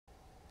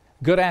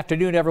Good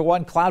afternoon,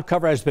 everyone. Cloud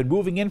cover has been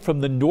moving in from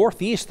the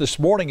northeast this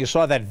morning. You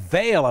saw that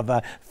veil of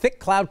a thick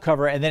cloud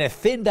cover, and then it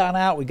thinned on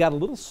out. We got a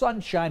little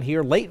sunshine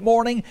here late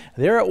morning.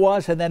 There it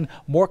was, and then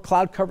more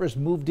cloud covers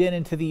moved in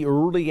into the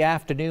early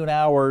afternoon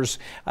hours.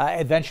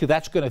 Eventually,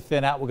 that's going to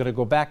thin out. We're going to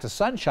go back to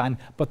sunshine,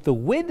 but the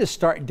wind is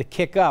starting to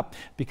kick up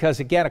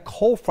because, again, a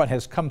cold front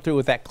has come through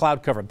with that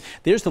cloud cover.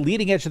 There's the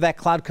leading edge of that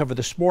cloud cover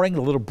this morning,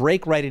 a little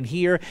break right in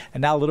here,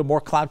 and now a little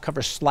more cloud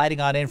cover sliding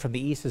on in from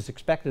the east as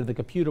expected in the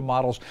computer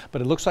models,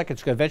 but it looks like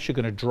it's eventually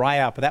going to dry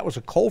out. But that was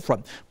a cold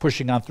front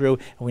pushing on through,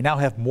 and we now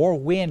have more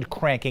wind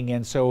cranking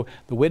in. So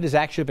the wind has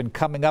actually been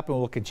coming up and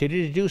will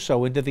continue to do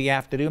so into the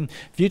afternoon.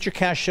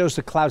 Futurecast shows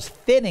the clouds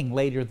thinning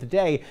later in the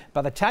day.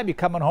 By the time you're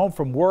coming home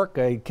from work,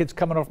 kids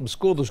coming home from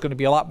school, there's going to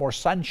be a lot more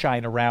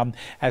sunshine around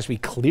as we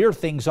clear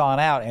things on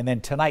out. And then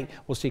tonight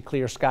we'll see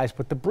clear skies,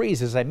 but the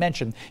breeze, as I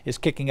mentioned, is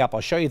kicking up. I'll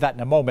show you that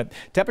in a moment.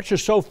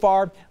 Temperatures so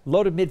far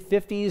low to mid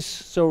 50s,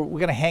 so we're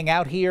going to hang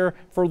out here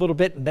for a little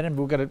bit, and then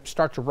we're going to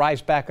start to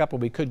rise back up,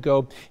 and we could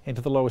go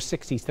into the lower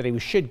 60s today. We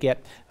should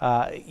get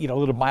a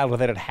little milder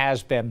than it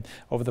has been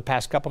over the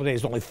past couple of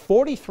days. Only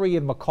 43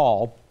 in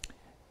McCall.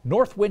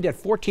 North wind at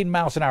 14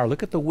 miles an hour.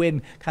 Look at the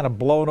wind kind of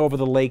blowing over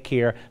the lake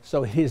here.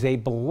 So it is a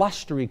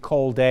blustery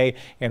cold day.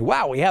 And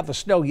wow, we have the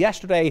snow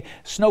yesterday.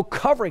 Snow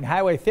covering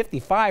Highway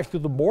 55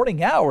 through the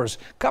morning hours.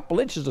 A couple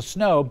inches of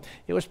snow.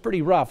 It was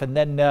pretty rough. And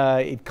then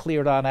it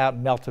cleared on out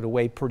and melted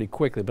away pretty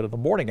quickly. But in the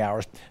morning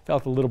hours,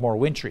 felt a little more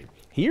wintry.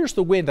 Here's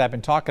the wind I've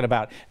been talking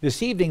about.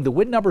 This evening, the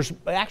wind numbers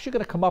are actually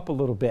going to come up a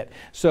little bit.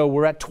 So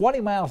we're at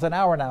 20 miles an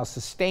hour now,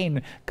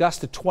 sustained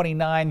gusts to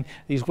 29.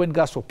 These wind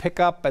gusts will pick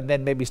up and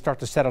then maybe start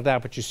to settle down.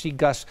 But you see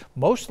gusts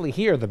mostly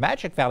here. The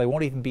Magic Valley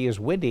won't even be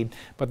as windy.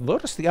 But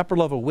notice the upper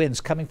level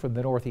winds coming from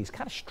the northeast.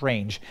 Kind of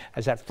strange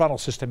as that frontal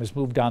system has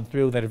moved on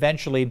through, that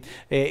eventually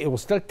it will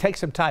still take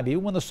some time.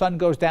 Even when the sun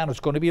goes down, it's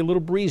going to be a little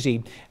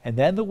breezy. And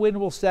then the wind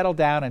will settle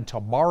down. And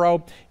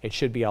tomorrow, it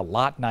should be a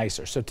lot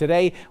nicer. So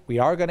today, we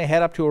are going to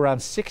head up to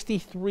around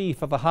 63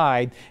 for the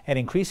high and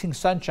increasing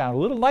sunshine. A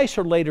little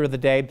nicer later in the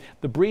day.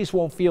 The breeze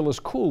won't feel as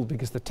cool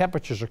because the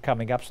temperatures are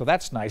coming up, so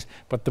that's nice,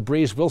 but the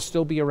breeze will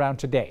still be around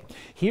today.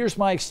 Here's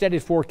my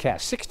extended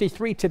forecast.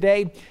 63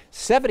 today,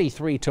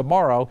 73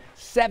 tomorrow,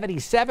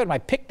 77 my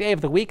pick day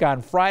of the week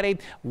on Friday.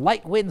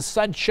 Light winds,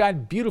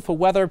 sunshine, beautiful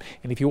weather,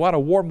 and if you want a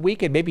warm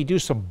weekend, maybe do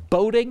some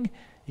boating.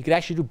 You could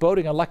actually do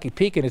boating on Lucky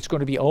Peak, and it's going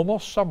to be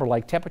almost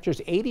summer-like.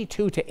 Temperatures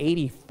 82 to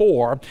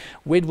 84.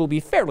 Wind will be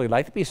fairly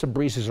light. There'll be some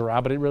breezes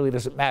around, but it really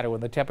doesn't matter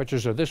when the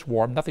temperatures are this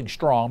warm. Nothing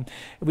strong.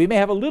 We may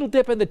have a little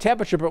dip in the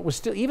temperature, but we're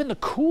still, even the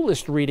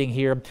coolest reading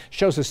here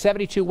shows a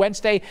 72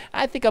 Wednesday.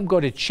 I think I'm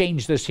going to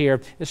change this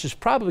here. This is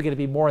probably going to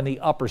be more in the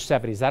upper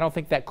 70s. I don't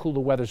think that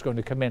cooler weather is going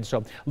to come in.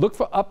 So look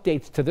for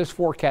updates to this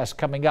forecast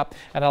coming up,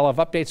 and I'll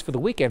have updates for the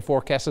weekend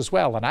forecast as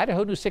well on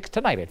Idaho News 6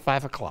 tonight at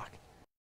 5 o'clock.